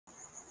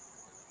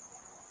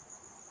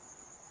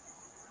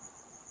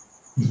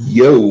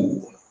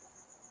Yo,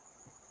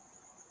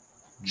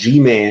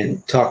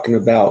 G-Man talking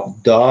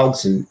about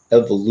dogs and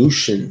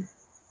evolution.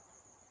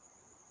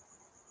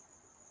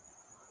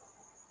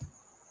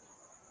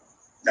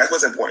 That's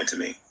what's important to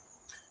me.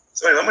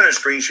 So anyway, I'm going to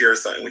screen share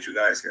something with you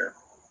guys here. I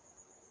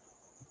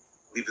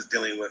believe it's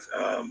dealing with,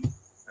 I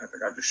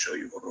think I'll just show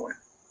you. Hold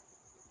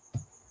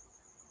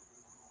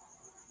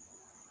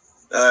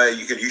on.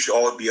 You should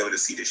all be able to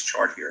see this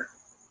chart here.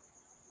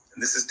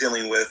 And this is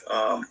dealing with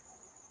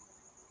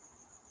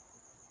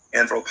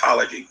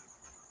anthropology.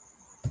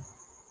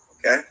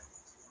 Okay?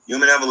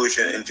 Human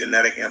evolution and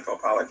genetic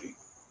anthropology.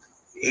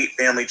 The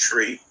 8-family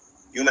tree,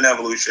 human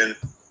evolution,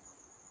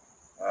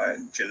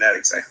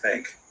 genetics, I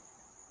think.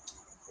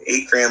 The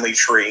 8-family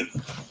tree,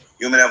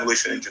 human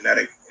evolution and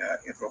genetic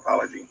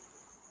anthropology.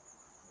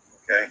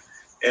 Okay?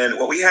 And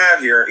what we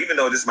have here, even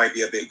though this might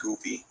be a bit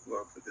goofy,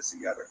 we'll put this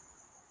together.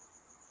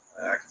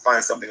 I can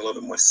find something a little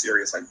bit more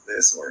serious like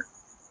this or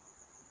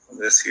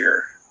this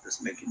here.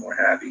 Just make you more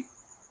happy.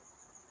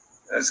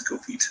 That's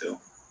goofy too.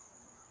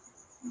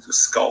 These are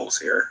skulls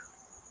here.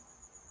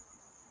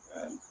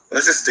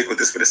 Let's just stick with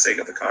this for the sake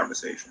of the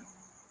conversation.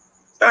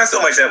 It's not so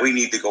much that we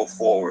need to go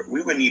forward.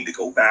 We would need to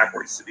go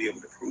backwards to be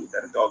able to prove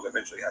that a dog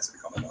eventually has to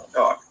become a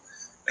dog.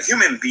 A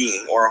human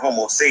being or a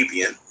Homo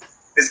sapien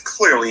is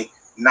clearly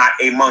not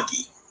a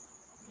monkey.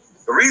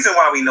 The reason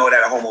why we know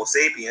that a Homo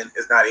sapien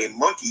is not a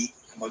monkey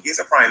is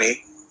a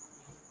primate,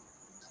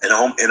 and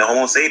a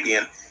Homo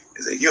sapien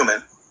is a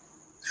human.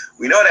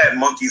 We know that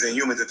monkeys and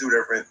humans are two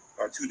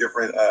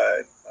different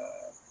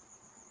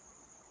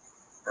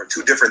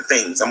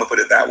things. I'm gonna put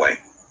it that way.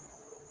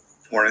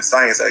 Or in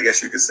science, I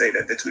guess you could say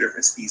that they're two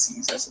different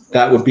species.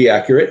 That would be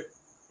accurate.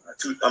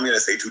 I'm gonna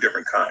say two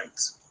different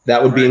kinds.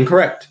 That would be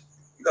incorrect.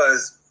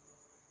 Because,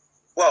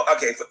 well,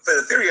 okay, for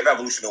the theory of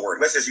evolution to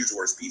work, let's just use the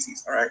word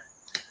species, all right?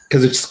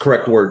 Because it's the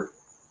correct word.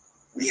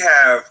 We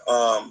have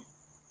a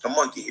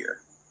monkey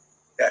here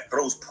that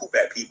throws poop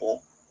at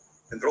people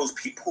and throws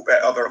poop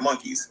at other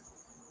monkeys.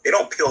 They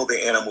don't peel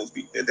their animals.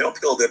 They don't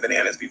peel their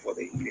bananas before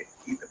they eat it.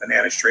 Eat the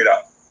banana straight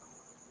up.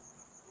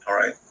 All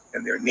right.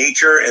 And their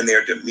nature and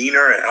their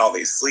demeanor and how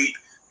they sleep.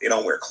 They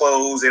don't wear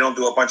clothes. They don't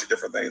do a bunch of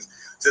different things.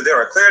 So there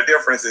are clear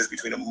differences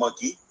between a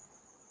monkey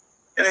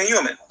and a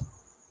human.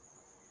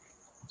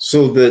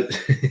 So the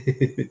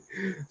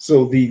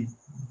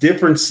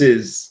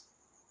differences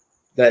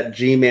that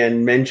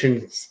G-Man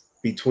mentions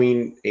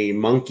between a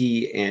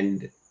monkey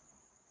and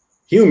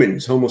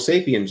humans, Homo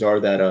sapiens, are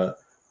that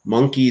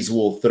monkeys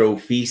will throw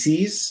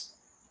feces,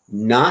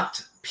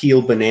 not peel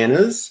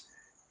bananas,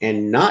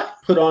 and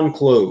not put on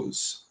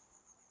clothes.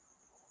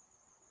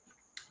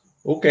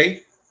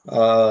 Okay,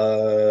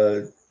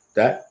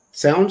 that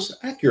sounds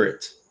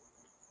accurate.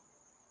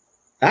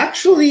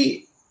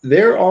 Actually,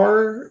 there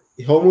are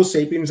Homo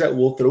sapiens that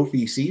will throw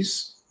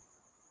feces.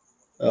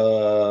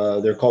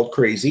 They're called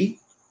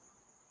crazy.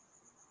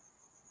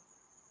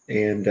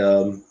 And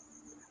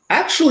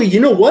actually, you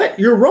know what?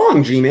 You're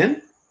wrong,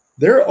 G-Man.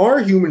 There are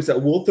humans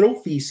that will throw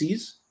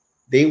feces.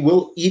 They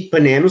will eat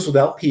bananas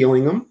without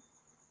peeling them.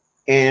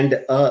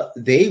 And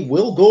they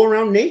will go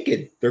around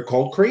naked. They're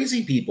called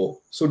crazy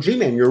people. So,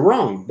 G-Man, you're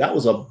wrong. That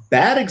was a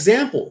bad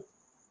example.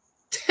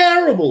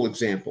 Terrible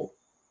example.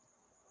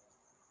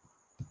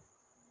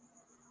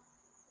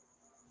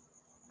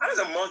 How does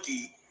a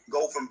monkey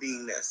go from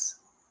being this?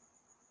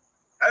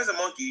 How does a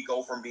monkey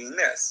go from being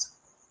this?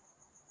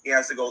 He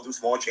has to go through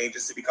small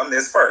changes to become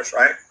this first,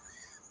 right?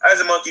 How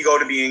does a monkey go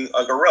to being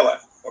a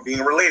gorilla or being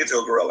related to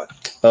a gorilla?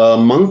 A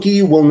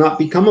monkey will not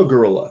become a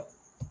gorilla.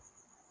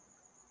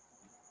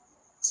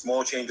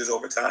 Small changes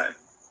over time.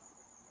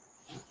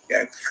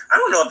 Okay. I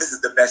don't know if this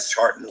is the best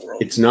chart in the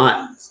world. It's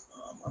not.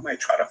 I might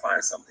try to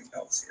find something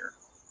else here.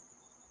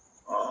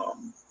 Let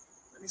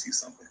me see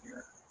something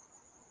here.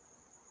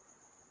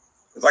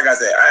 Because like I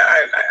said,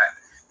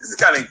 this is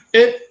kind of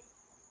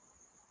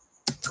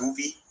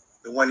goofy,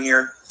 the one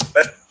here.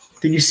 But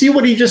did you see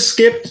what he just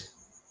skipped?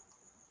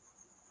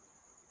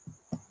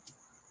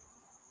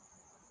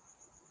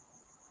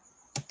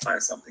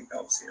 Find something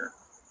else here.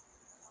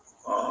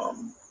 Let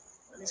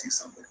me see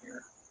something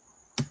here.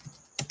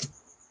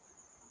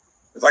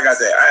 Because like I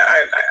said,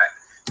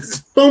 this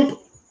is boom.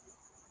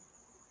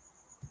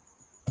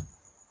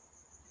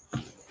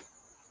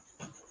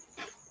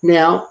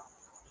 Now,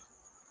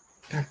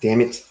 God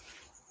damn it.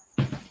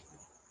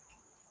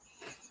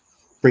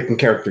 Breaking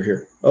character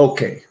here.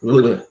 Okay.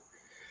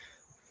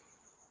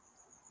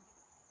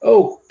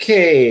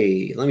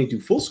 Okay. Let me do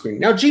full screen.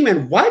 Now,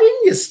 G-Man, why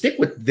didn't you stick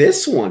with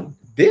this one?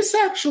 This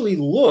actually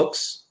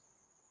looks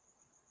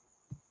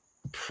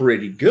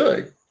pretty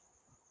good.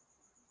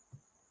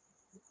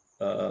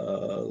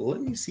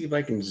 Let me see if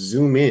I can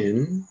zoom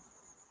in.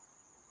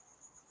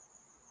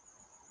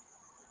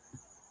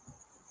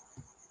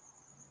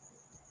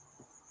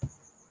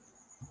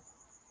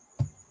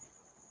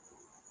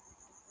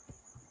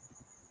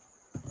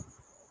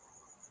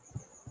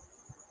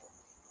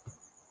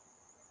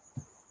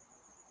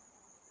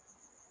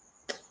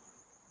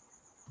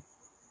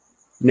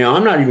 Now,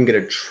 I'm not even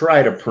going to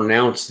try to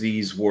pronounce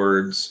these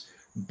words,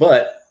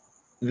 but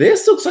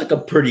this looks like a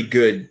pretty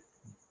good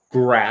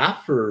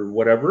graph or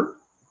whatever.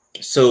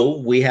 So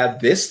we have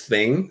this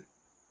thing,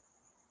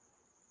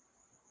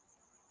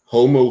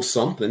 Homo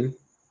something.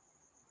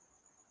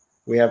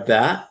 We have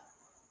that.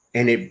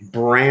 And it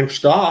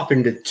branched off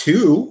into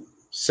two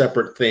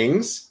separate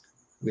things.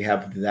 We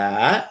have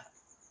that.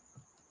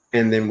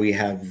 And then we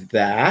have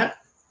that.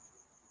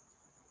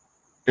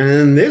 And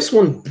then this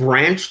one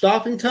branched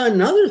off into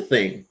another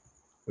thing,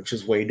 which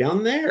is way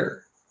down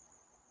there.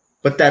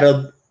 But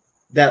that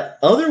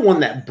other one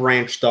that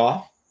branched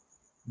off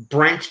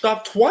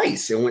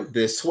twice. It went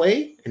this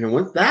way and it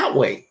went that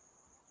way.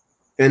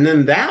 And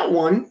then that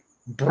one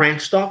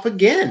branched off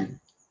again.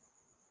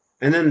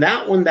 And then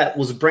that one that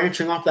was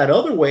branching off that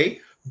other way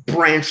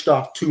branched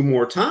off 2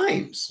 more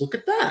times. Look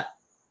at that.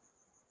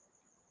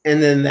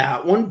 And then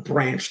that one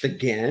branched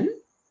again.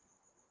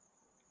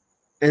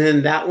 And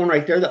then that one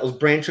right there that was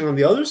branching on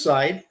the other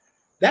side,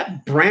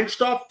 that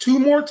branched off 2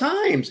 more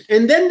times.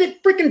 And then the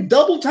freaking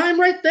double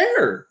time right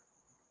there.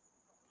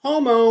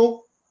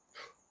 Homo.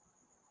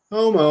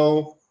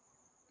 Homo.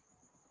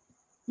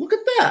 Look at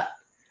that.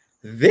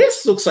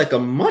 This looks like a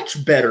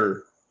much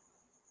better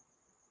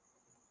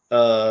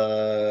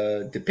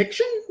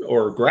depiction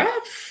or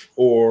graph,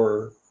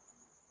 or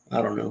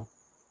I don't know.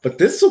 But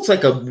this looks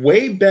like a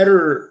way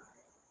better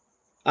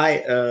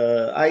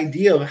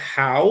idea of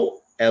how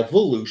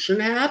evolution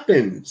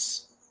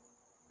happens.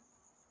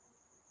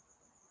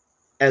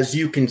 As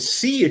you can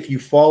see, if you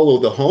follow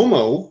the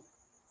Homo,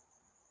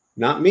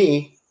 not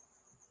me,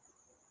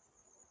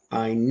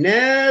 I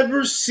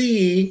never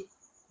see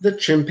the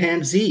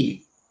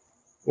chimpanzee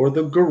or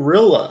the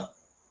gorilla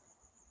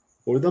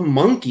or the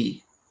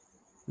monkey.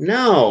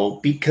 No,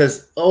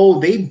 because, oh,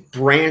 they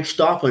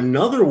branched off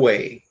another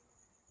way.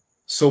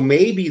 So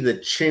maybe the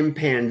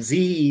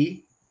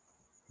chimpanzee,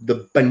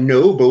 the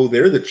bonobo,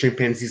 they're the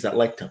chimpanzees that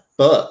like to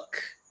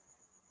fuck.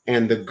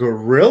 And the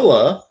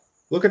gorilla,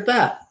 look at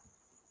that.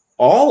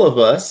 All of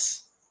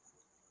us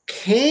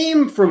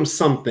came from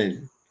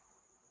something.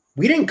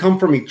 We didn't come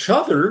from each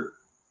other.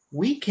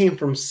 We came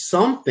from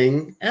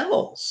something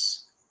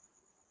else.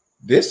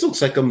 This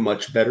looks like a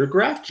much better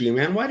graph,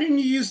 G-Man. Why didn't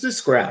you use this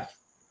graph?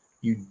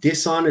 You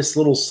dishonest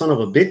little son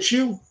of a bitch,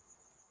 you.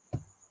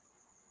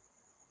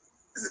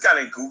 This is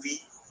kind of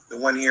goofy, the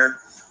one here.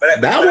 But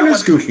that one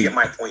is goofy. To get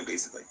my point,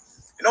 basically.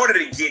 In order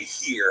to get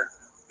here,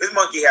 this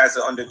monkey has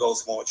to undergo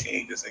small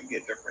changes and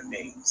get different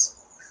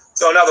names.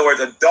 So in other words,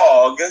 a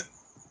dog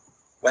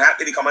will have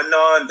to become a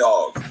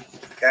non-dog.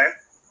 Okay?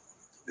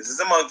 This is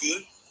a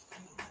monkey.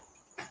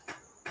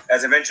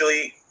 As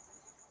eventually,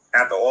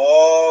 after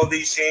all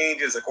these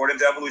changes, according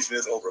to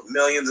evolutionists, over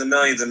millions and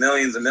millions and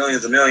millions and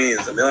millions and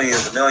millions and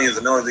millions and millions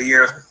and millions of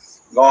years,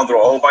 going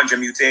through a whole bunch of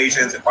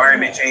mutations,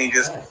 environment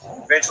changes,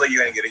 eventually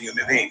you're going to get a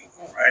human being,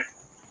 right?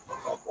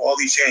 All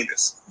these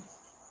changes.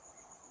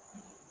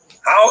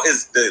 How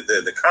is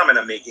the comment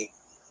I'm making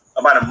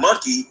about a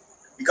monkey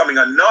becoming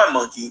a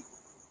non-monkey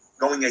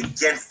going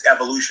against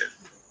evolution?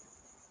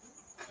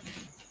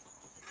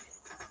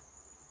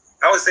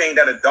 I was saying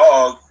that a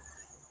dog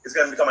is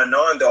going to become a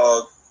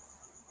non-dog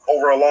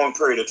over a long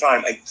period of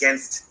time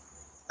against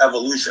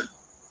evolution.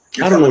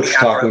 I don't know what you're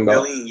talking about. For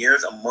a billion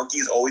years, a monkey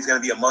is always going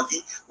to be a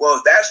monkey. Well,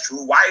 if that's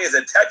true, why is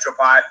a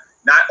tetrapod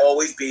not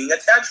always being a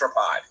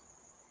tetrapod?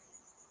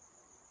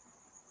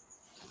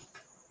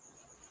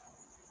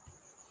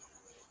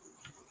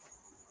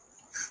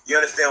 You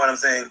understand what I'm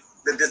saying?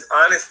 The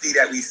dishonesty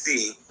that we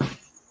see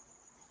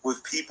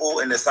with people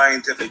in the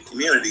scientific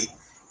community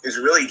is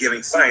really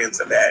giving science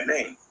a bad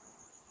name.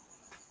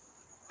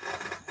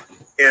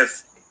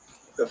 If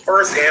the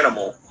first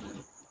animal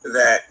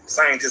that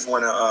scientists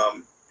want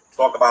to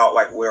talk about,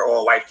 like where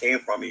all life came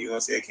from, you're going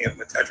to say it came from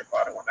a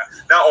tetrapod and whatnot.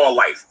 Not all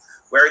life.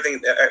 Where everything,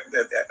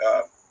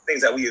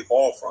 things that we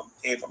evolved from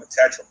came from a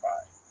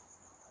tetrapod.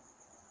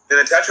 Then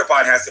a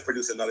tetrapod has to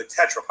produce another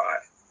tetrapod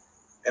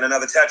and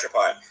another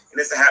tetrapod. And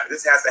this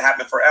has to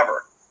happen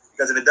forever.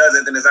 Because if it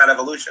doesn't, then it's not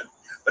evolution.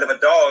 But if a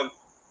dog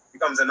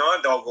becomes a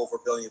non-dog over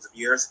billions of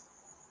years,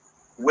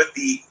 with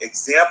the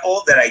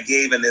example that I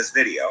gave in this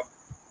video,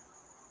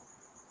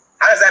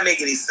 how does that make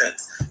any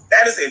sense?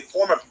 That is a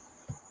form of...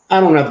 I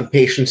don't have the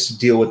patience to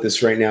deal with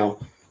this right now,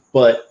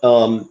 but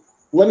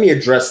let me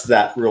address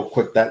that real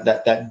quick.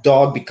 That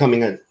dog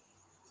becoming a...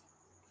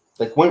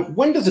 Like,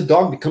 when does a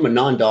dog become a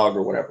non-dog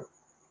or whatever?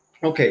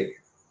 Okay.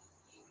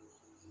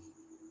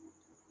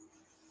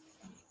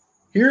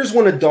 Here's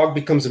when a dog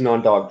becomes a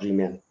non-dog,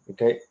 G-Man,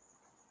 okay?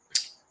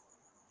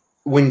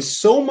 When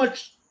so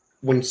much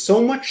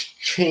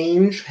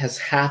change has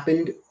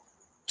happened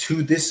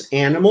to this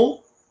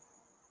animal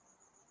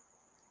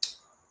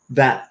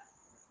that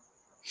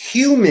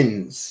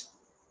humans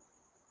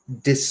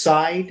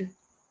decide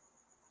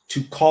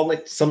to call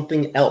it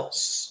something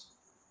else,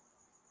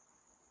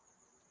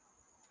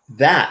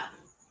 that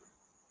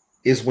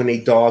is when a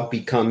dog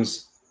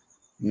becomes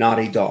not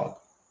a dog.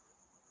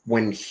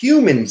 When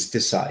humans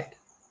decide.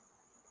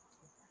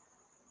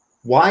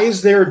 Why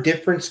is there a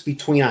difference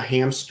between a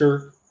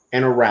hamster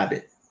and a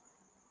rabbit?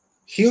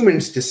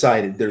 Humans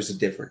decided there's a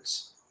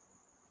difference.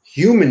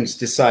 Humans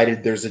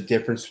decided there's a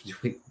difference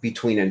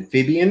between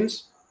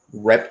amphibians,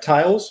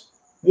 reptiles,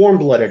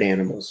 warm-blooded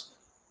animals.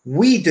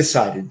 We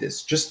decided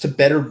this just to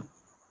better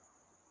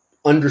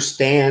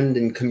understand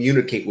and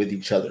communicate with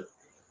each other.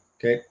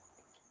 Okay?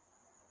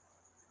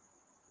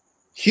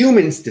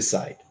 Humans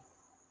decide.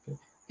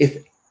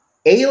 If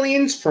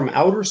aliens from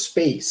outer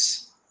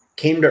space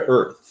came to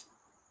Earth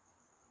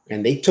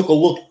and they took a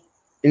look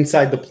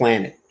inside the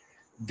planet,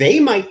 they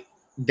might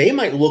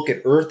look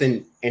at Earth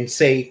and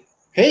say,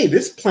 hey,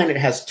 this planet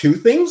has two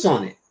things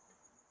on it.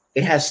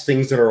 It has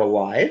things that are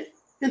alive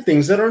and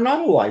things that are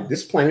not alive.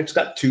 This planet's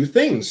got two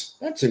things.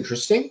 That's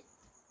interesting.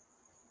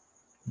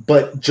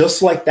 But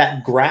just like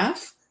that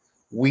graph,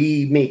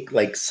 we make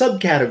like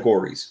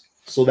subcategories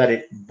so that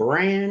it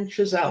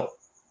branches out.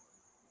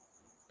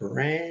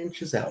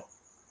 Branches out.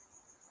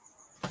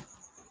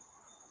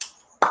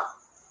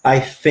 I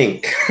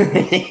think.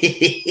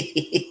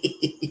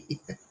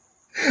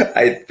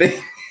 I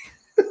think.